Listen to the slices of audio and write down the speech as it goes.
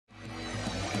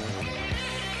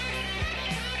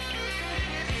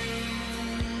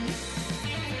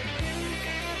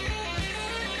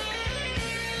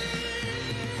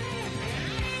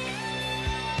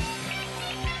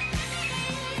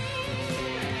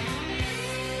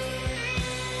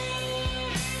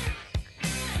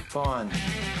FAWN,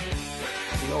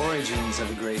 the origins of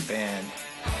a great band.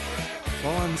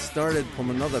 FAWN started from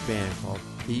another band called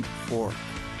Deep Fork.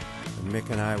 And Mick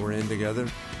and I were in together.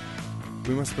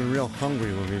 We must have been real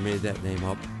hungry when we made that name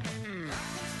up.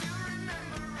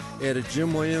 Added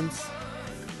Jim Williams.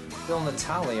 Bill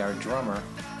Natale, our drummer,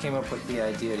 came up with the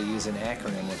idea to use an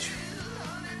acronym which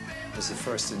was the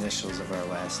first initials of our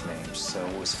last names. So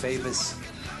it was Favis,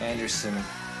 Anderson,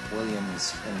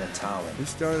 Williams, and Natale. We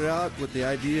started out with the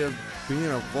idea of being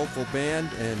a vocal band,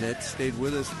 and it stayed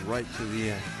with us right to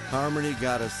the end. Harmony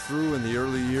got us through in the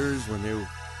early years when they were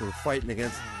fighting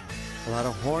against a lot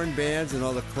of horn bands, and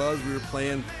all the clubs we were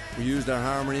playing, we used our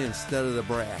harmony instead of the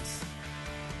brass.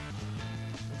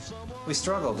 We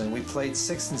struggled, and we played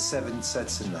 6 and 7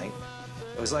 sets a night.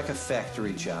 It was like a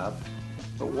factory job,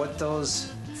 but what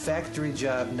those factory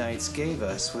job nights gave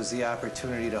us was the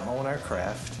opportunity to hone our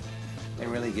craft and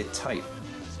really get tight.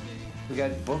 We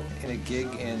got booked in a gig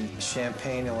in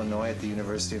Champaign, Illinois at the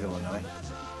University of Illinois.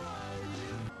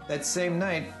 That same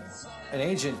night, an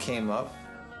agent came up,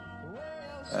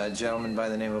 a gentleman by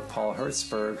the name of Paul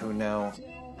Hertzberg, who now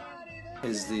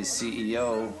is the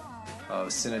CEO of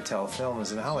Cinetel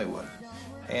Films in Hollywood.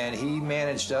 And he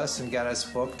managed us and got us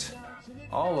booked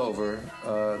all over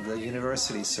the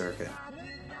university circuit.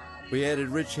 We added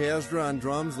Rich Hasdra on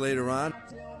drums later on.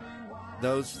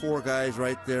 Those 4 guys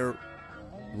right there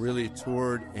really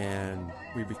toured, and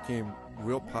we became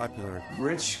real popular.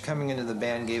 Rich coming into the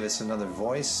band gave us another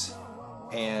voice,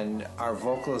 and our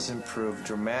vocals improved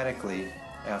dramatically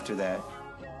after that.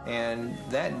 And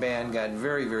that band got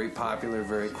very, very popular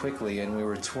very quickly, and we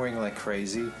were touring like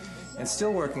crazy and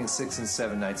still working 6 and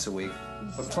 7 nights a week,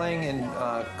 but playing in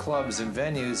clubs and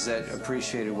venues that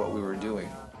appreciated what we were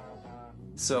doing.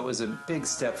 So it was a big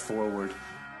step forward,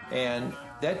 and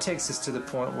that takes us to the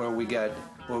point where we got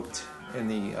booked in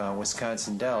the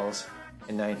Wisconsin Dells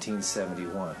in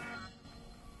 1971.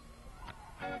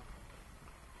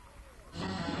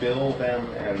 Bill them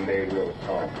and they will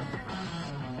come.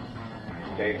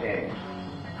 They came.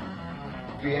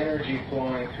 The energy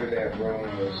flowing through that room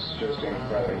was just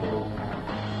incredible.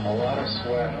 A lot of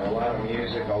sweat, a lot of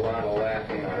music, a lot of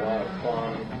laughing, a lot of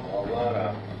fun, a lot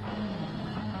of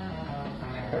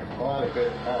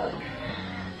good fun.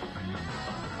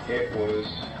 It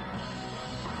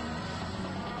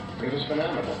was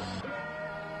phenomenal.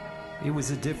 It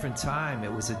was a different time.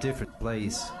 It was a different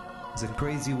place. It was a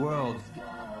crazy world.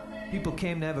 People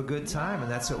came to have a good time,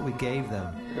 and that's what we gave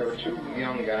them. There were 2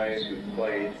 young guys who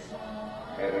played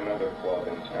at another club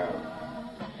in town,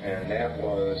 and that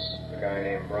was a guy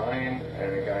named Brian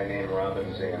and a guy named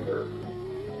Robin Zander.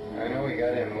 I know he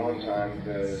got in one time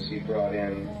because he brought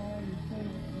in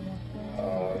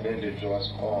vintage Les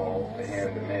Paul to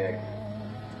hand to Mick,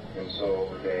 and so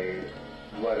they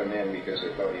let him in because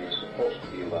they thought he was supposed to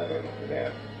be let in for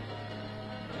that.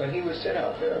 But he would sit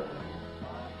out there,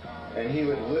 and he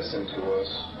would listen to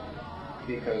us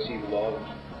because he loved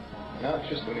not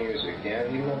just the music. Yeah,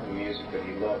 he loved the music, but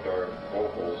he loved our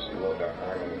vocals, he loved our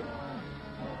harmony.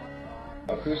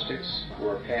 Acoustics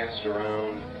were passed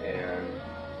around, and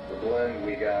the blend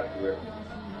we got with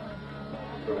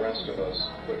the rest of us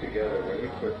put together, when you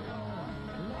put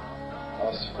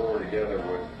us 4 together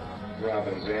with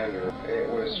Robin Zander, it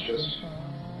was just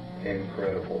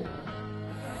incredible.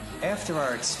 After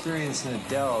our experience in the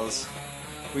Dells,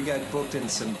 we got booked in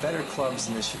some better clubs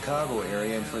in the Chicago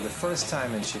area, and for the first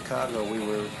time in Chicago, we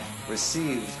were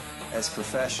received as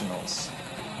professionals.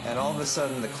 And all of a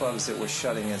sudden, the clubs that were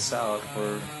shutting us out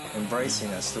were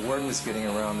embracing us. The word was getting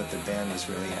around that the band was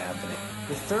really happening.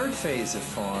 The third phase of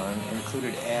FAWN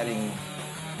included adding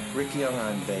Rick Young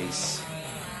on bass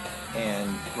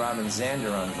and Robin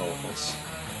Zander on vocals.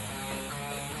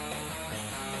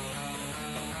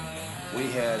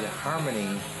 We had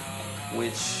harmony,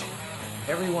 which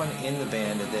everyone in the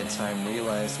band at that time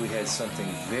realized we had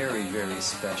something very, very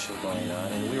special going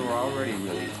on, and we were already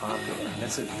really popular.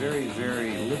 That's a very,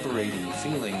 very liberating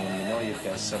feeling when you know you've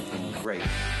got something great.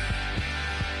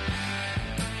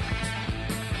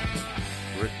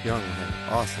 Rick Young had an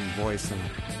awesome voice and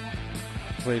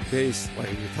played bass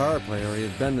like a guitar player.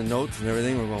 He'd bend the notes and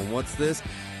everything. We're going, what's this?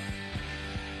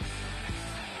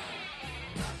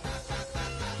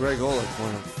 Greg Olick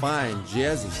was a fine,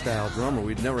 jazzy-style drummer.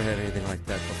 We'd never had anything like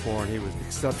that before, and he was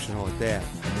exceptional at that.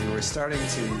 And we were starting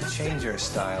to change our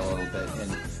style a little bit,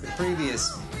 and the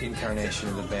previous incarnation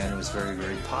of the band was very,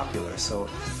 very popular, so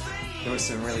there were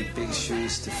some really big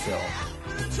shoes to fill.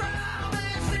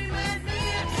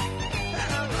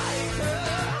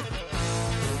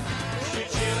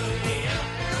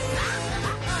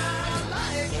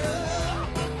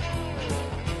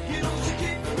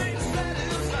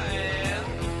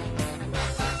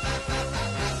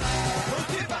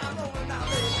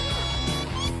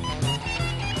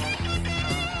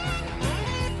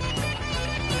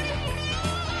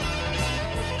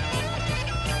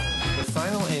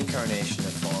 incarnation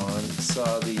of FAWN,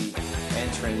 saw the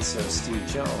entrance of Steve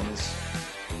Jones,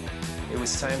 it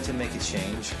was time to make a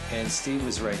change, and Steve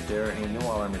was right there. He knew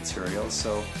all our material,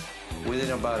 so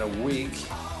within about a week,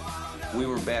 we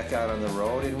were back out on the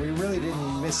road, and we really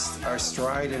didn't miss our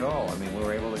stride at all. I mean, we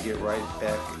were able to get right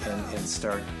back and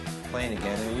start playing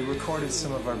again, and we recorded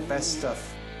some of our best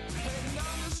stuff.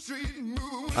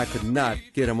 I could not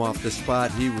get him off the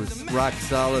spot. He was rock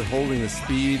solid, holding the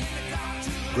speed.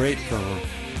 Great fellow.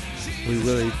 We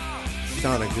really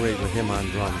sounded great with him on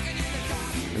drums.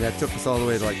 And that took us all the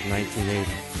way to like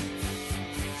 1980.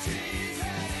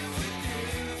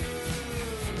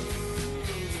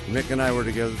 Mick and I were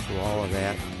together through all of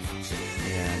that.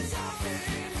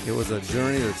 And it was a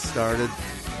journey that started,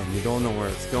 and you don't know where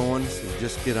it's going, so you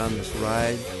just get on this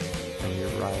ride, and you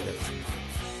ride it.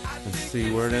 And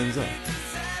see where it ends up.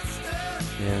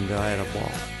 And I had a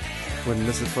ball. Wouldn't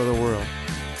miss it for the world.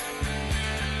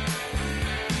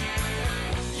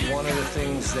 One of the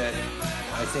things that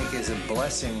I think is a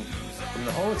blessing from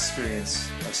the whole experience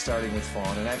of starting with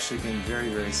FAWN and actually being very,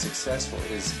 very successful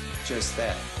is just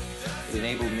that. It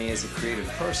enabled me as a creative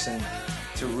person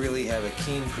to really have a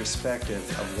keen perspective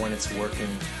of when it's working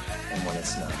and when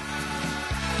it's not.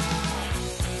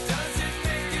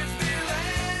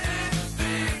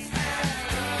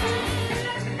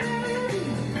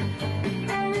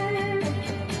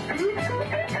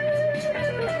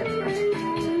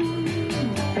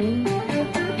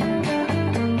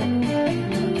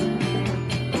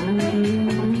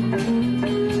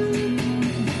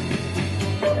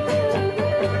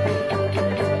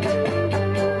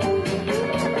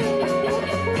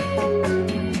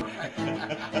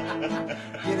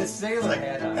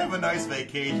 Have a nice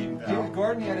vacation, pal.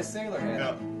 Gordon, you had a sailor hat.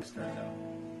 No. I started out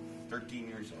 13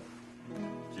 years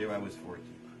old. JY was 14.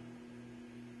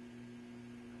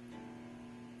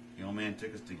 The old man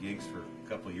took us to gigs for a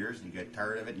couple of years, and he got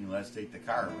tired of it, and he let us take the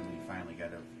car when he finally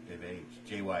got of age.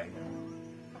 JY.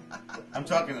 I'm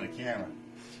talking to the camera.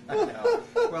 I know.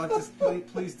 Well, just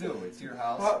please do. It's your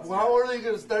house. How early are you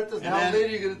going to start this? And How then- late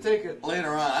are you going to take it? Later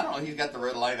on, I don't know, he's got the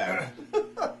red light on.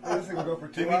 This thing will go for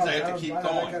 2 That means hours. I have to keep don't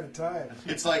have going. that kind of time.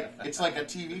 It's like a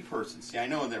TV person. See, I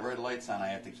know when that red light's on, I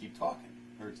have to keep talking,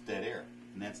 or it's dead air,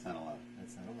 and that's not allowed.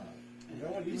 That's not allowed. You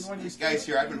know what? Even when These guys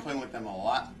here, I've been playing with them a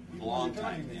long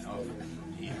time, you know.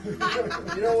 Yeah.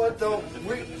 You know what, though?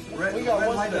 We got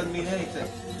one light thing. doesn't mean anything.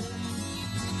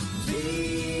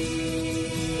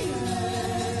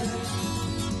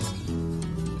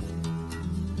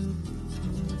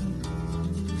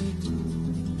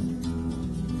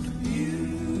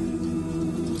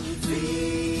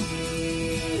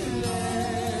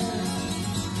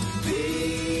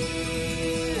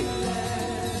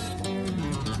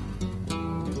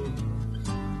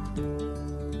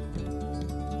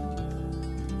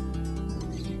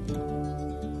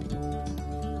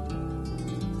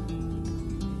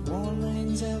 Warm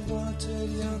rains have watered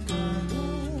your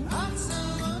garden. Hot sun